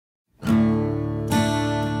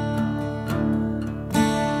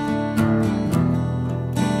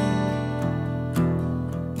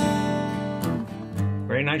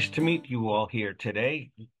nice to meet you all here today.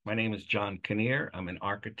 My name is John Kinnear. I'm an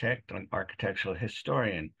architect, an architectural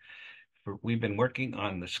historian. We've been working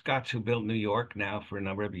on the Scots who built New York now for a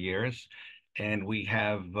number of years, and we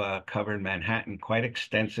have covered Manhattan quite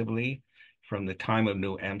extensively from the time of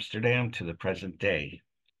New Amsterdam to the present day.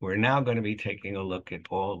 We're now going to be taking a look at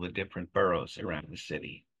all the different boroughs around the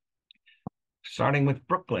city. Starting with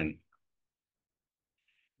Brooklyn,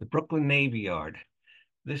 the Brooklyn Navy Yard.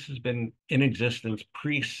 This has been in existence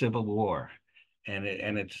pre-Civil War, and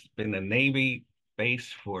it's been a Navy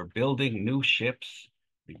base for building new ships,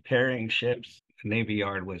 repairing ships. The Navy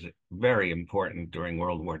Yard was very important during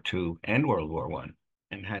World War II and World War I,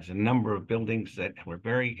 and has a number of buildings that were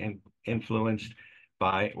very influenced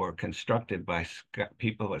by or constructed by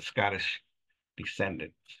people of Scottish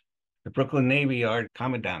descendants. The Brooklyn Navy Yard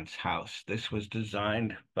Commandant's House. This was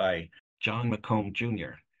designed by John McComb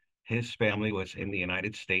Jr. His family was in the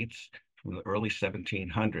United States from the early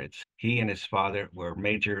 1700s. He and his father were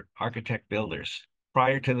major architect builders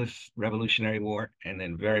prior to the Revolutionary War, and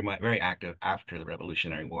then very active after the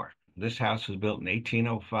Revolutionary War. This house was built in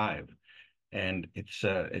 1805, and it's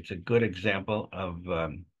a good example of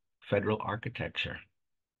federal architecture.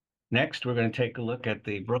 Next, we're going to take a look at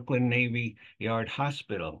the Brooklyn Navy Yard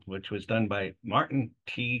Hospital, which was done by Martin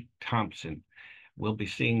T. Thompson. We'll be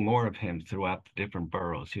seeing more of him throughout the different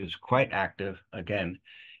boroughs. He was quite active, again,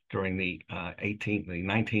 during the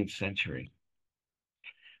 19th century.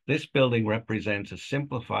 This building represents a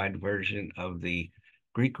simplified version of the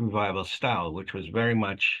Greek Revival style, which was very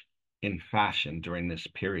much in fashion during this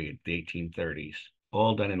period, the 1830s,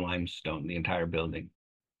 all done in limestone, the entire building.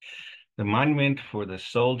 The monument for the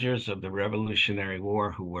soldiers of the Revolutionary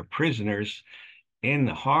War who were prisoners in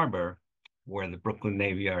the harbor where the Brooklyn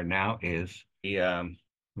Navy Yard now is. He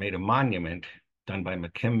made a monument done by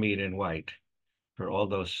McKim, Mead, and White for all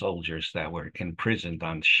those soldiers that were imprisoned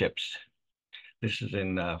on ships. This is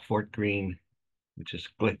in Fort Greene, which is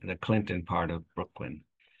the Clinton part of Brooklyn.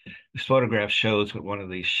 This photograph shows what one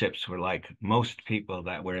of these ships were like. Most people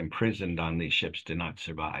that were imprisoned on these ships did not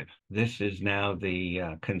survive. This is now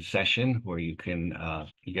the concession where you can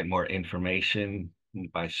you get more information,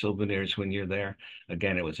 buy souvenirs when you're there.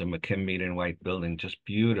 Again, it was a McKim, Mead, and White building, just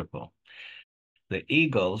beautiful. The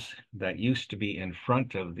eagles that used to be in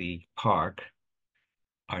front of the park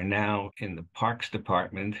are now in the Parks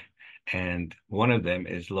Department, and one of them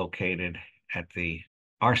is located at the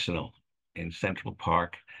Arsenal in Central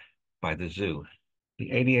Park by the zoo. The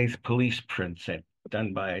 88th Police Precinct,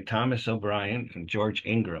 done by Thomas O'Brien and George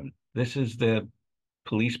Ingram. This is the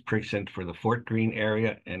police precinct for the Fort Greene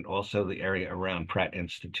area and also the area around Pratt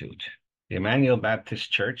Institute. The Emmanuel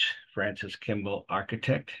Baptist Church, Francis Kimball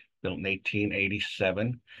architect, built in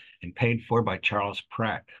 1887 and paid for by Charles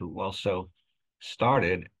Pratt, who also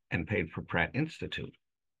started and paid for Pratt Institute.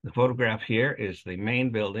 The photograph here is the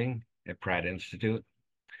main building at Pratt Institute.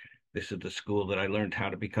 This is the school that I learned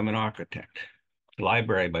how to become an architect. The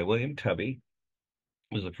library by William Tubby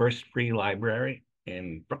was the first free library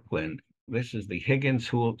in Brooklyn. This is the Higgins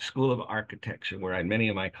School of Architecture, where I had many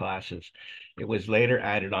of my classes. It was later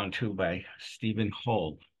added on to by Stephen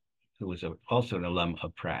Hull, who was also an alum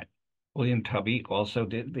of Pratt. William Tubby also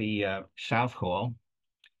did the South Hall,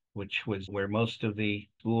 which was where most of the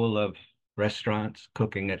School of Restaurants,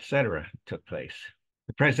 Cooking, etc. took place.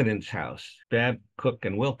 The President's House, Babb, Cook,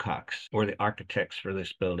 and Wilcox were the architects for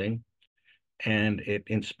this building, and it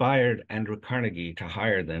inspired Andrew Carnegie to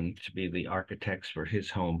hire them to be the architects for his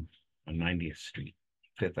home on 90th Street,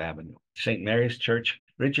 5th Avenue. St. Mary's Church,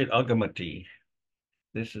 Richard Ugamutti.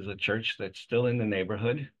 This is a church that's still in the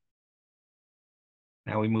neighborhood.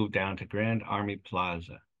 Now we move down to Grand Army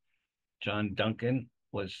Plaza. John Duncan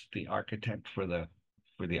was the architect for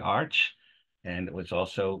the arch, and it was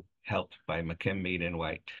also helped by McKim, Mead, and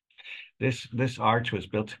White. This arch was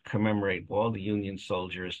built to commemorate all the Union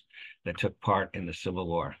soldiers that took part in the Civil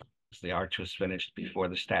War. The arch was finished before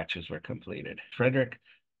the statues were completed. Frederick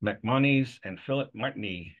McMonnies and Philip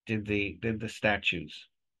Martini did the statues,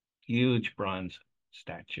 huge bronze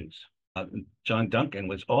statues. John Duncan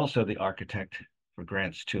was also the architect for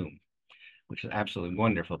Grant's tomb, which is an absolutely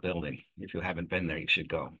wonderful building. If you haven't been there, you should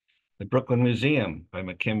go. The Brooklyn Museum by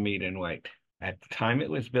McKim, Mead, and White. At the time it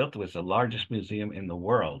was built, it was the largest museum in the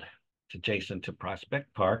world. It's adjacent to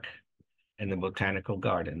Prospect Park and the Botanical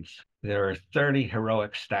Gardens. There are 30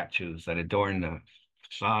 heroic statues that adorn the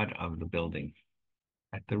facade of the building.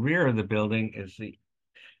 At the rear of the building is the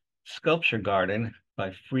Sculpture Garden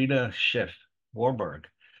by Frida Schiff Warburg.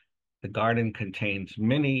 The garden contains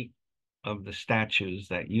many of the statues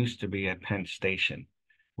that used to be at Penn Station,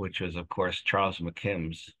 which was, of course, Charles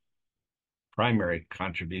McKim's primary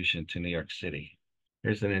contribution to New York City.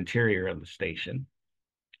 Here's an interior of the station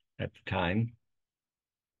at the time,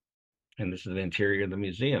 and this is the interior of the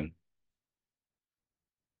museum.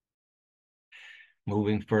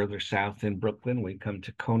 Moving further south in Brooklyn, we come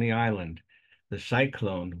to Coney Island. The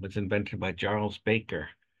cyclone was invented by Charles Baker.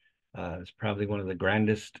 It's probably one of the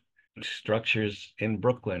grandest structures in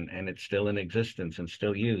Brooklyn, and it's still in existence and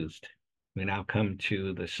still used. We now come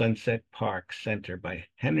to the Sunset Park Center by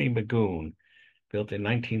Henry Magoon, built in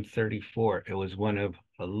 1934. It was one of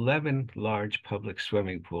 11 large public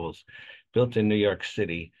swimming pools built in New York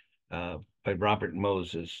City by Robert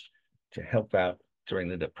Moses to help out during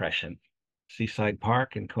the Depression. Seaside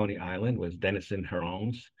Park in Coney Island was Denison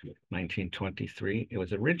Heron's, 1923. It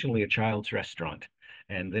was originally a child's restaurant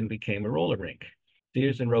and then became a roller rink.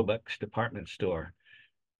 Sears and Roebuck's department store,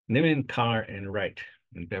 Niman Carr and Wright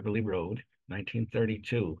in Beverly Road,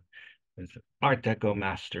 1932. It's an Art Deco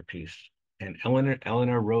masterpiece. And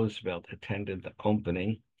Eleanor Roosevelt attended the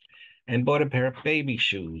opening and bought a pair of baby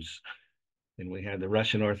shoes. And we had the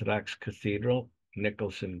Russian Orthodox Cathedral,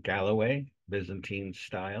 Nicholson Galloway, Byzantine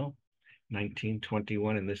style,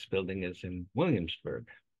 1921, and this building is in Williamsburg.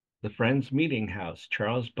 The Friends Meeting House,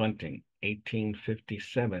 Charles Bunting,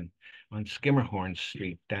 1857, on Skimmerhorn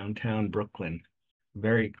Street, downtown Brooklyn.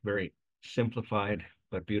 Very, very simplified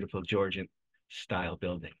but beautiful Georgian style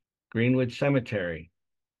building. Greenwood Cemetery,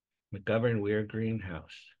 McGovern Weir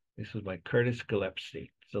Greenhouse. This was by Curtis Gillespie.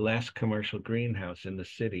 It's the last commercial greenhouse in the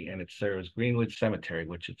city, and it serves Greenwood Cemetery,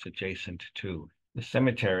 which it's adjacent to. The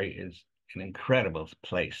cemetery is an incredible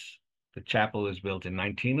place. The chapel was built in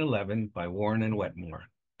 1911 by Warren and Wetmore.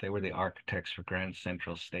 They were the architects for Grand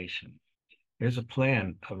Central Station. Here's a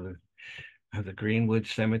plan of the Greenwood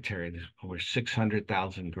Cemetery. There's over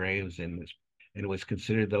 600,000 graves in this. And it was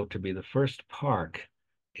considered, though, to be the first park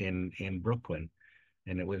in Brooklyn.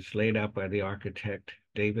 And it was laid out by the architect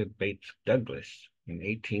David Bates Douglas in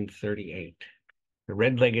 1838. The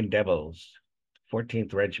Red-Legged Devils,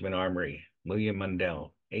 14th Regiment Armory, William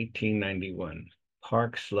Mundell, 1891.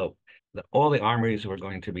 Park Slope. All the armories we're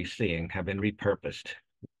going to be seeing have been repurposed.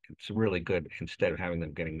 It's really good instead of having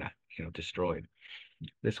them getting destroyed.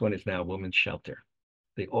 This one is now a women's shelter.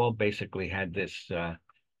 They all basically had this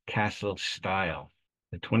castle style.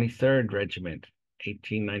 The 23rd Regiment,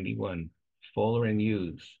 1891, Fuller and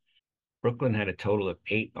Hughes. Brooklyn had a total of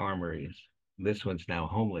 8 armories. This one's now a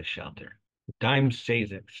homeless shelter. Dime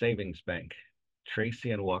Savings Bank,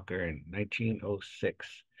 Tracy and Walker in 1906,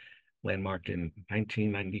 landmarked in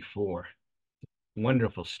 1994.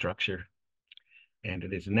 Wonderful structure. And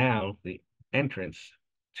it is now the entrance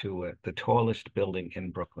to the tallest building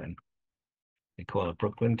in Brooklyn. They call it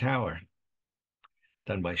Brooklyn Tower,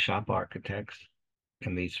 done by shop architects.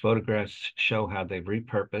 And these photographs show how they've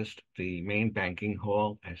repurposed the main banking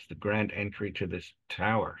hall as the grand entry to this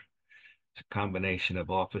tower. It's a combination of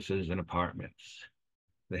offices and apartments.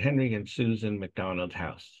 The Henry and Susan McDonald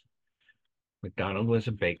House. McDonald was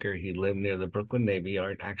a baker. He lived near the Brooklyn Navy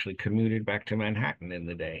Yard, actually commuted back to Manhattan in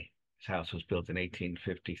the day. His house was built in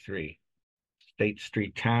 1853. State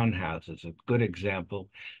Street townhouses, a good example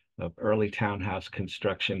of early townhouse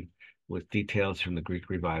construction with details from the Greek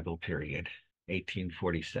Revival period,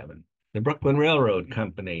 1847. The Brooklyn Railroad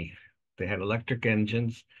Company, they had electric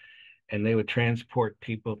engines, and they would transport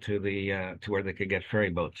people to where they could get ferry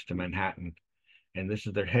boats to Manhattan. And this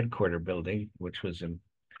is their headquarter building, which was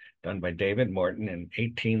done by David Morton in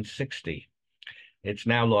 1860. It's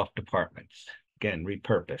now loft apartments, again,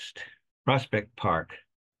 repurposed. Prospect Park,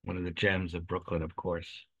 one of the gems of Brooklyn, of course.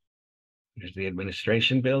 There's the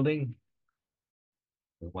administration building,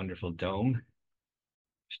 the wonderful dome,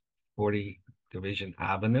 40 Division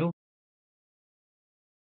Avenue.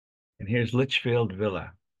 And here's Litchfield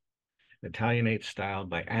Villa, Italianate style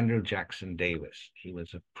by Andrew Jackson Davis. He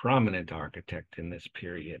was a prominent architect in this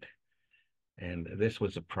period. And this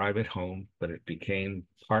was a private home, but it became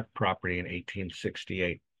park property in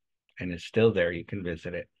 1868 and is still there. You can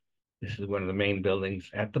visit it. This is one of the main buildings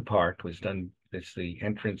at the park. It's the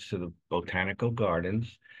entrance to the Botanical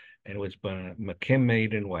Gardens, and it was by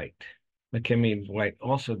McKim and White. McKim and White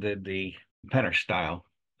also did the Penner style.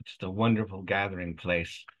 It's the wonderful gathering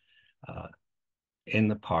place in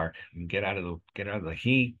the park. And get out of the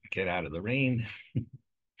heat, get out of the rain.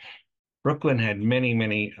 Brooklyn had many,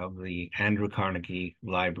 many of the Andrew Carnegie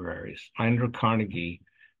libraries. Andrew Carnegie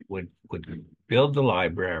would build the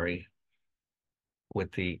library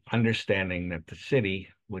with the understanding that the city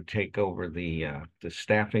would take over the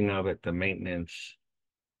staffing of it, the maintenance,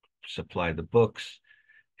 supply the books.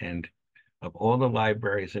 And of all the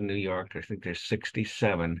libraries in New York, I think there's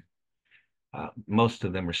 67. Most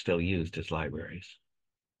of them are still used as libraries.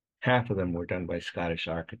 Half of them were done by Scottish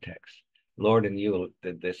architects. Lord and Ewell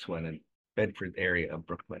did this one in Bedford area of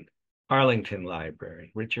Brooklyn. Arlington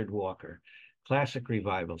Library, Richard Walker, classic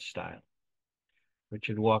revival style.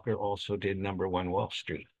 Richard Walker also did Number One Wall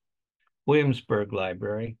Street. Williamsburg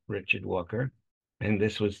Library, Richard Walker. And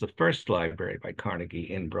this was the first library by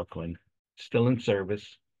Carnegie in Brooklyn, still in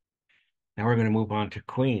service. Now we're going to move on to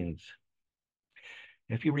Queens.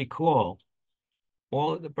 If you recall,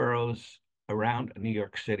 all of the boroughs around New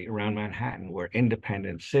York City, around Manhattan, were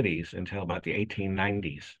independent cities until about the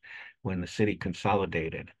 1890s when the city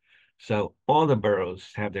consolidated. So all the boroughs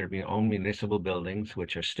have their own municipal buildings,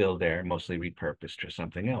 which are still there, mostly repurposed for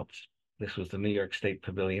something else. This was the New York State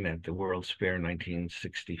Pavilion at the World's Fair in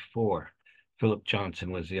 1964. Philip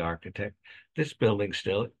Johnson was the architect. This building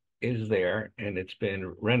still is there, and it's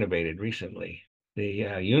been renovated recently. The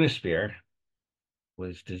Unisphere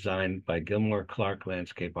was designed by Gilmore Clark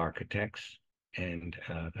Landscape Architects. And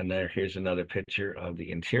here's another picture of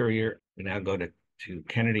the interior. We now go to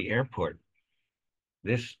Kennedy Airport.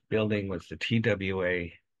 This building was the TWA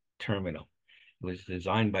terminal. It was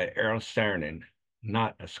designed by Errol Saarinen,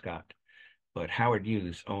 not a Scot, but Howard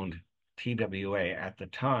Hughes owned TWA at the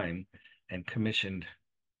time and commissioned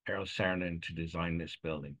Errol Saarinen to design this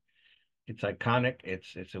building. It's iconic.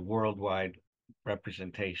 It's a worldwide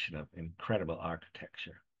representation of incredible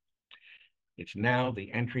architecture. It's now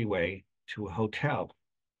the entryway to a hotel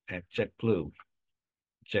at JetBlue.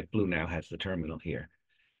 JetBlue now has the terminal here.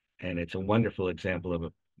 And it's a wonderful example of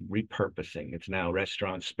a repurposing. It's now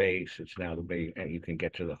restaurant space. It's now the way you can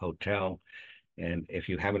get to the hotel. And if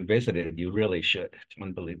you haven't visited, you really should. It's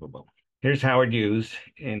unbelievable. Here's Howard Hughes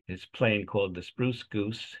in his plane called the Spruce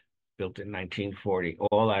Goose, built in 1940,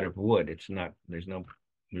 all out of wood. There's no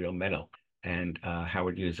real metal. And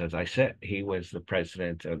Howard Hughes, as I said, he was the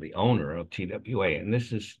president or the owner of TWA. And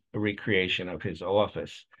this is a recreation of his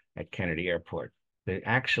office at Kennedy Airport. They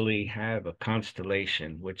actually have a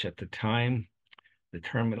Constellation, which at the time the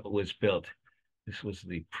terminal was built, this was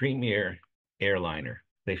the premier airliner.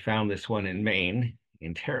 They found this one in Maine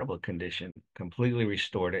in terrible condition, completely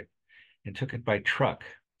restored it, and took it by truck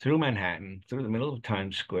through Manhattan, through the middle of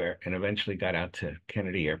Times Square, and eventually got out to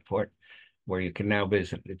Kennedy Airport, where you can now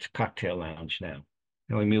visit. It's cocktail lounge now.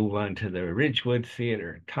 Now we move on to the Ridgewood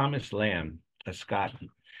Theater. Thomas Lamb, a Scot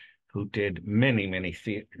who did many, many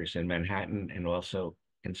theaters in Manhattan and also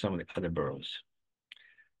in some of the other boroughs.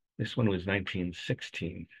 This one was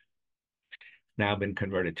 1916, now been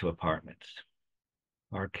converted to apartments.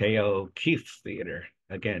 RKO Keith's Theater,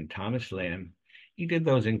 again, Thomas Lamb. He did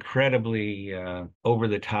those incredibly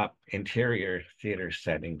over-the-top interior theater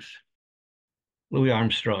settings. Louis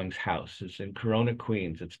Armstrong's house is in Corona,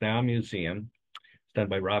 Queens. It's now a museum. It's done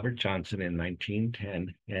by Robert Johnson in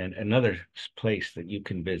 1910, and another place that you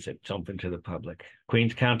can visit. It's open to the public.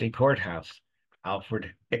 Queens County Courthouse,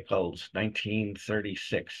 Alfred Ickles,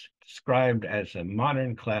 1936, described as a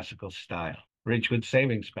modern classical style. Ridgewood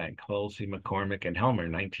Savings Bank, Halsey, McCormick, and Helmer,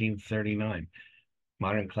 1939,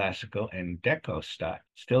 modern classical and deco style,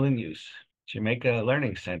 still in use. Jamaica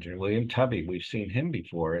Learning Center, William Tubby, we've seen him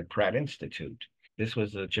before at Pratt Institute. This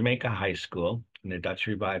was a Jamaica high school in the Dutch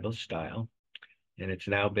Revival style, and it's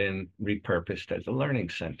now been repurposed as a learning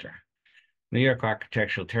center. New York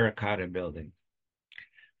Architectural Terracotta Building.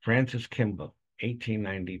 Francis Kimball,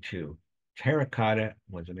 1892. Terracotta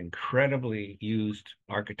was an incredibly used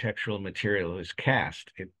architectural material. It was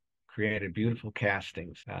cast. It created beautiful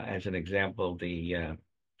castings. As an example, the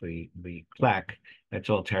plaque, that's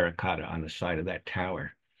all terracotta on the side of that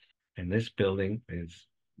tower. And this building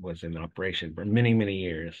was in operation for many, many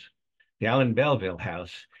years. The Allen Belleville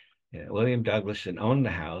House, William Douglason owned the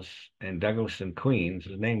house, and Douglason, Queens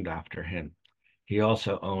is named after him. He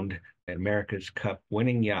also owned America's Cup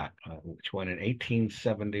winning yacht, which won in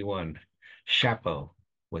 1871. Chapeau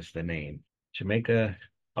was the name. Jamaica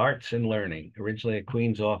Arts and Learning, originally a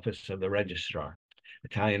Queens office of the registrar.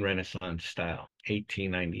 Italian Renaissance style,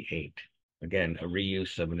 1898. Again, a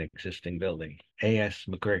reuse of an existing building. A.S.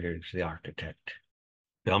 McGregor is the architect.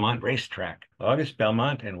 Belmont Racetrack. August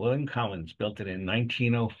Belmont and William Collins built it in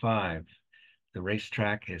 1905. The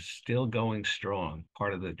racetrack is still going strong,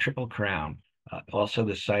 part of the Triple Crown. Also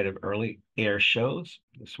the site of early air shows.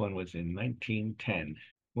 This one was in 1910.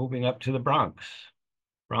 Moving up to the Bronx.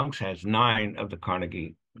 Bronx has 9 of the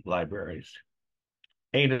Carnegie libraries.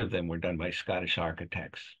 8 of them were done by Scottish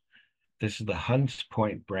architects. This is the Hunts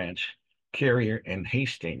Point branch. Carrier and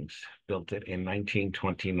Hastings built it in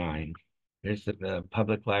 1929. Here's the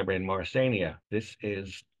public library in Morrisania. This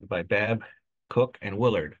is by Babb, Cook, and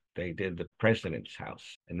Willard. They did the President's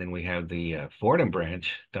House. And then we have the Fordham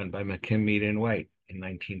branch done by McKim, Mead, and White in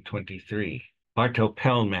 1923. Bartow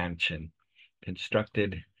Pell Mansion,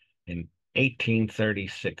 constructed in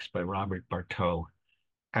 1836 by Robert Bartow.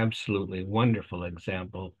 Absolutely wonderful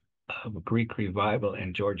example of Greek revival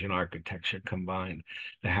and Georgian architecture combined.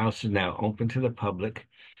 The house is now open to the public.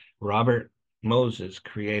 Robert Moses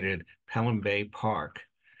created Pelham Bay Park.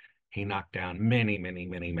 He knocked down many, many,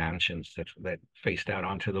 many mansions that faced out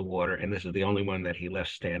onto the water, and this is the only one that he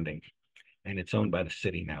left standing. And it's owned by the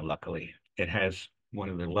city now, luckily. It has one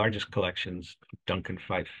of the largest collections of Duncan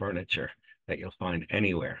Fife furniture that you'll find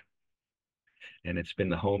anywhere. And it's been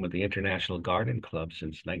the home of the International Garden Club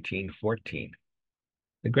since 1914.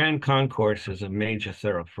 The Grand Concourse is a major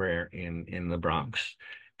thoroughfare in the Bronx.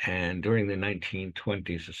 And during the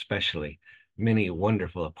 1920s, especially, many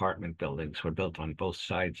wonderful apartment buildings were built on both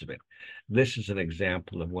sides of it. This is an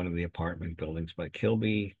example of one of the apartment buildings by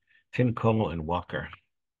Kilby, Tincole, and Walker.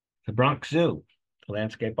 The Bronx Zoo, the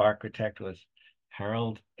landscape architect was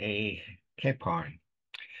Harold A. Capon.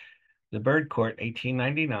 The Bird Court,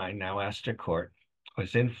 1899, now Astor Court,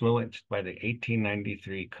 was influenced by the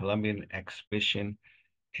 1893 Columbian exhibition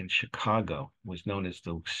in Chicago, was known as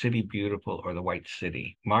the City Beautiful or the White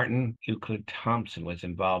City. Martin Euclid Thompson was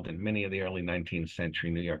involved in many of the early 19th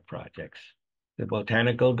century New York projects. The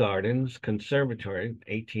Botanical Gardens Conservatory,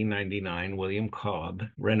 1899, William Cobb,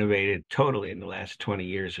 renovated totally in the last 20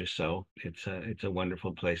 years or so. It's a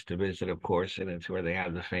wonderful place to visit, of course, and it's where they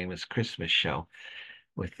have the famous Christmas show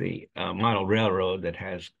with the model railroad that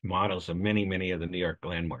has models of many, many of the New York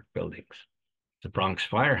landmark buildings. The Bronx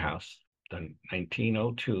Firehouse, done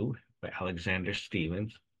 1902 by Alexander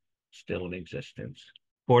Stevens, still in existence.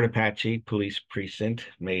 Fort Apache Police Precinct,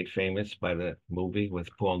 made famous by the movie with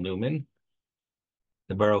Paul Newman.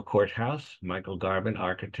 The Borough Courthouse, Michael Garvin,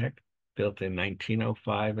 architect, built in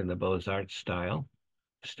 1905 in the Beaux-Arts style,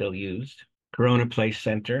 still used. Corona Place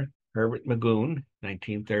Center, Herbert Magoon,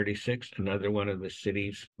 1936, another one of the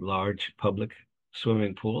city's large public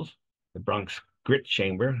swimming pools. The Bronx Grit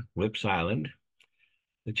Chamber, Whips Island.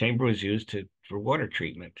 The chamber was used for water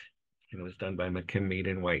treatment, and it was done by McKim, Mead,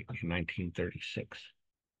 and White in 1936.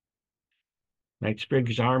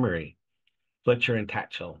 Knightsbridge Armory, Fletcher and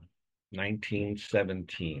Tatchell,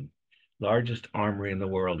 1917. Largest armory in the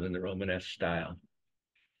world in the Romanesque style.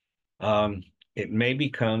 It may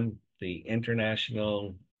become the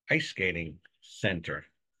International Ice Skating Center.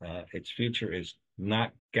 Its future is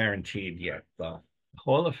not guaranteed yet, though.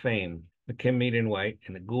 Hall of Fame, McKim, Mead, and White,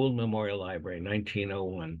 and the Gould Memorial Library,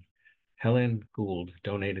 1901. Helen Gould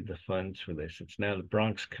donated the funds for this. It's now the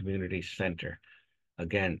Bronx Community Center.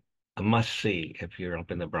 Again, a must-see if you're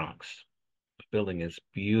up in the Bronx. The building is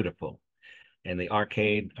beautiful. And the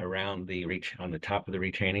arcade around on the top of the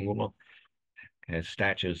retaining wall has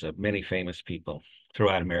statues of many famous people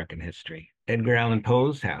throughout American history. Edgar Allan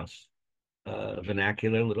Poe's house, a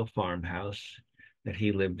vernacular little farmhouse that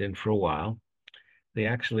he lived in for a while. They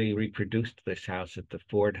actually reproduced this house at the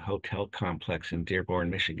Ford Hotel Complex in Dearborn,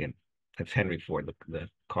 Michigan. That's Henry Ford, the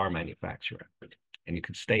car manufacturer, and you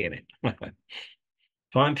can stay in it.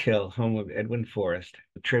 Fonthill, home of Edwin Forrest,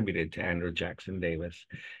 attributed to Andrew Jackson Davis,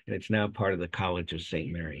 and it's now part of the College of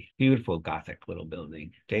St. Mary. Beautiful Gothic little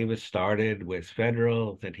building. Davis started with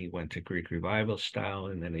Federal, then he went to Greek Revival style,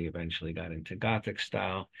 and then he eventually got into Gothic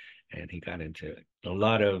style, and he got into a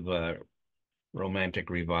lot of Romantic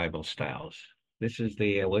Revival styles. This is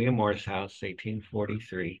the William Morris House,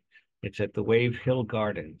 1843. It's at the Wave Hill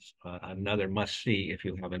Gardens, another must-see if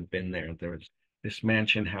you haven't been there. There's this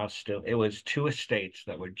mansion house still. It was two estates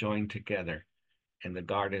that were joined together, and the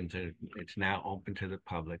gardens it's now open to the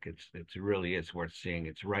public. It really is worth seeing.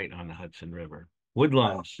 It's right on the Hudson River.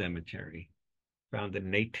 Woodlawn Cemetery, founded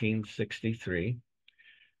in 1863.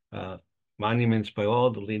 Monuments by all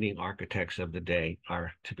the leading architects of the day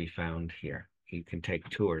are to be found here. You can take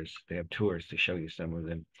tours. They have tours to show you some of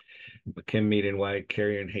them. McKim, Mead, and White,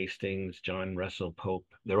 Carrier and Hastings, John Russell Pope,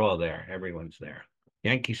 they're all there. Everyone's there.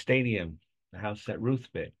 Yankee Stadium, the house that Ruth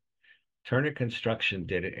built. Turner Construction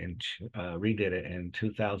did it and redid it in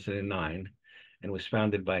 2009 and was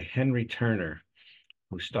founded by Henry Turner,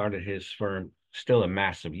 who started his firm, still a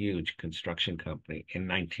massive, huge construction company, in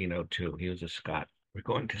 1902. He was a Scot. We're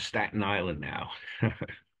going to Staten Island now.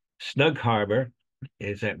 Snug Harbor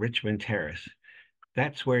is at Richmond Terrace.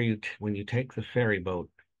 That's where when you take the ferry boat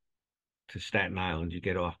to Staten Island, you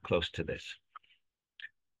get off close to this.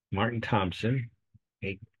 Martin Thompson,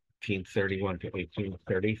 1831 to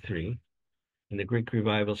 1833, in the Greek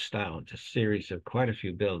Revival style. It's a series of quite a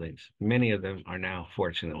few buildings. Many of them are now,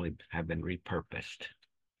 fortunately, have been repurposed.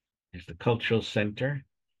 There's the Cultural Center.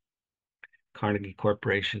 Carnegie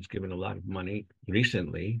Corporation has given a lot of money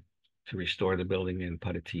recently to restore the building and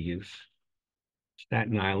put it to use.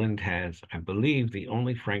 Staten Island has, I believe, the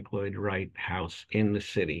only Frank Lloyd Wright house in the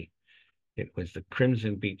city. It was the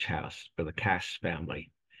Crimson Beach House for the Cass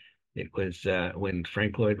family. It was when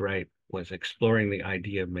Frank Lloyd Wright was exploring the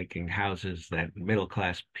idea of making houses that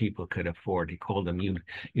middle-class people could afford. He called them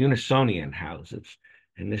Unisonian houses.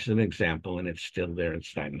 And this is an example, and it's still there in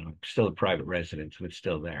Staten Island. Still a private residence, but it's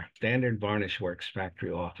still there. Standard Varnish Works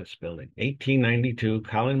factory office building. 1892,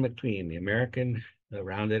 Colin McLean, the American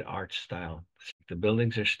rounded arch style. The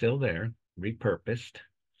buildings are still there, repurposed.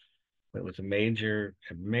 It was a major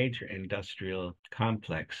industrial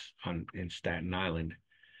complex in Staten Island,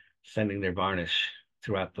 sending their varnish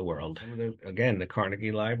throughout the world. Again, the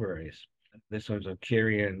Carnegie libraries. This one's of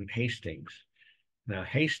Kinnear and Hastings. Now,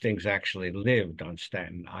 Hastings actually lived on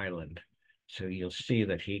Staten Island, so you'll see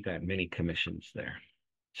that he got many commissions there.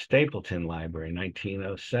 Stapleton Library,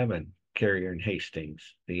 1907, Kinnear and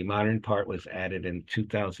Hastings. The modern part was added in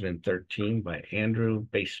 2013 by Andrew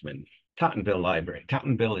Baseman. Tottenville Library.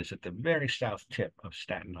 Tottenville is at the very south tip of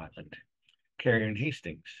Staten Island. Kinnear and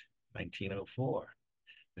Hastings, 1904.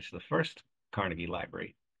 This is the first Carnegie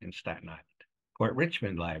Library in Staten Island. Port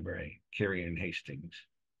Richmond Library, Kinnear and Hastings,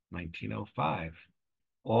 1905.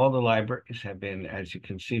 All the libraries have been, as you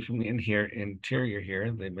can see from the interior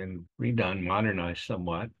here, they've been redone, modernized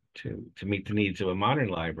somewhat to meet the needs of a modern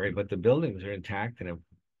library, but the buildings are intact and have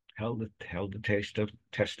held the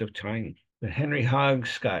test of time. The Henry Hogg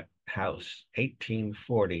Scott House,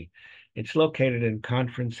 1840. It's located in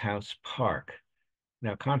Conference House Park.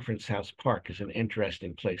 Now, Conference House Park is an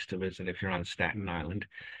interesting place to visit if you're on Staten Island.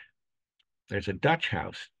 There's a Dutch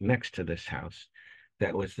house next to this house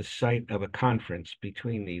that was the site of a conference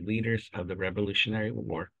between the leaders of the Revolutionary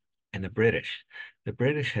War and the British. The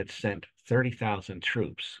British had sent 30,000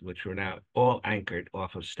 troops, which were now all anchored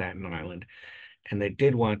off of Staten Island, and they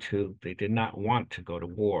did not want to go to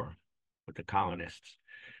war with the colonists.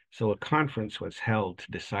 So a conference was held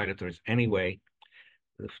to decide if there was any way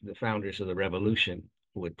the founders of the revolution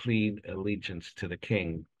would plead allegiance to the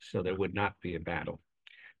king so there would not be a battle.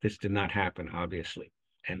 This did not happen, obviously,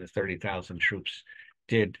 and the 30,000 troops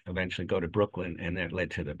did eventually go to Brooklyn, and that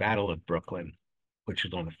led to the Battle of Brooklyn, which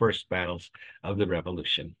was one of the first battles of the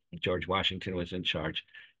Revolution. George Washington was in charge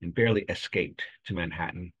and barely escaped to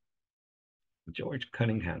Manhattan. George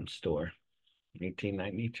Cunningham's store,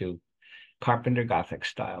 1892, Carpenter Gothic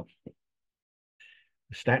style.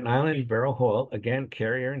 Staten Island Borough Hall, again,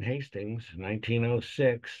 Kinnear and Hastings,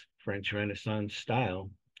 1906, French Renaissance style.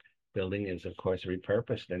 Building is, of course,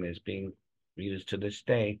 repurposed and is being used to this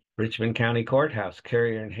day. Richmond County Courthouse,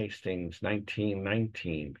 Kinnear and Hastings,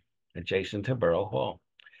 1919, adjacent to Borough Hall.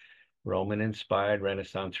 Roman-inspired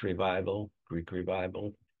Renaissance revival, Greek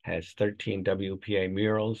revival, has 13 WPA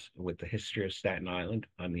murals with the history of Staten Island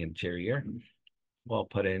on the interior, all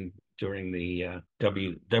put in during the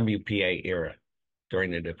WPA era,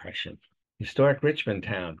 during the Depression. Historic Richmond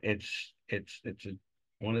Town, it's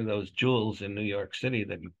one of those jewels in New York City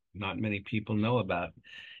that not many people know about.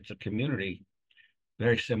 It's a community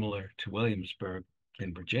very similar to Williamsburg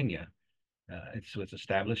in Virginia. It was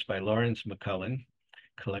established by Lawrence McCullen,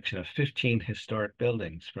 collection of 15 historic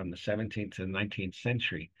buildings from the 17th to the 19th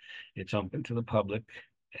century. It's open to the public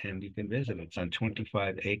and you can visit. It's on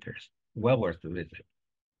 25 acres. Well worth the visit.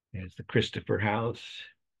 There's the Christopher House.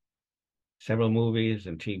 Several movies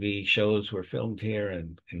and TV shows were filmed here,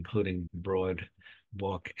 and including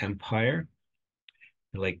Broadwalk Empire,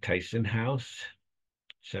 the Lake Tyson House,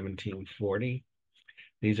 1740.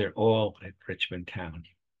 These are all at Richmond Town.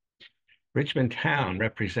 Richmond Town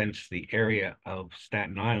represents the area of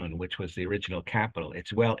Staten Island, which was the original capital.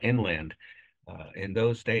 It's well inland. In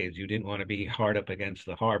those days, you didn't want to be hard up against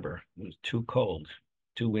the harbor. It was too cold,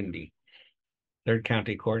 too windy. Third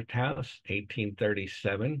County Courthouse,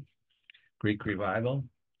 1837, Greek Revival.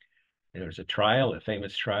 There was a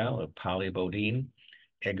famous trial of Polly Bodine.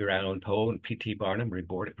 Edgar Allan Poe and P.T. Barnum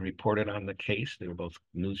reported on the case. They were both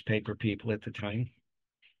newspaper people at the time.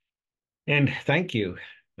 And thank you.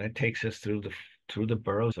 That takes us through the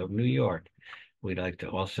boroughs of New York. We'd like to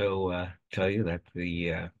also tell you that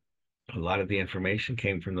a lot of the information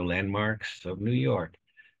came from the Landmarks of New York,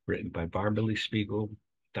 written by Barbara Lee Spiegel,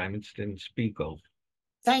 Diamondston Spiegel.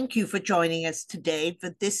 Thank you for joining us today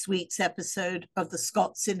for this week's episode of The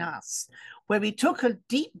Scots in Us, where we took a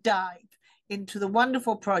deep dive into the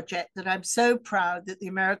wonderful project that I'm so proud that the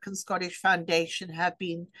American Scottish Foundation have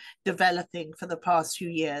been developing for the past few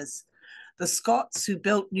years. The Scots Who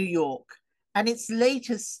Built New York, and its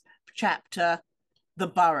latest chapter, The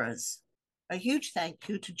Boroughs. A huge thank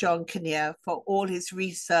you to John Kinnear for all his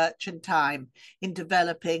research and time in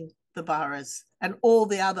developing the boroughs and all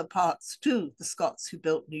the other parts to the Scots Who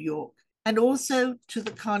Built New York, and also to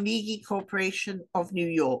the Carnegie Corporation of New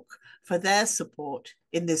York for their support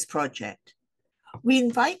in this project. We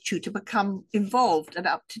invite you to become involved and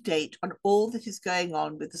up to date on all that is going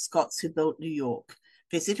on with the Scots Who Built New York.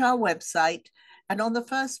 Visit our website, and on the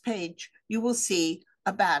first page, you will see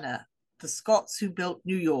a banner, The Scots Who Built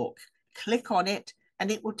New York. Click on it,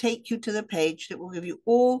 and it will take you to the page that will give you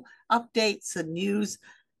all updates and news,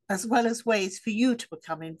 as well as ways for you to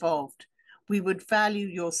become involved. We would value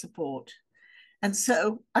your support. And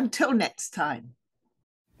so, until next time.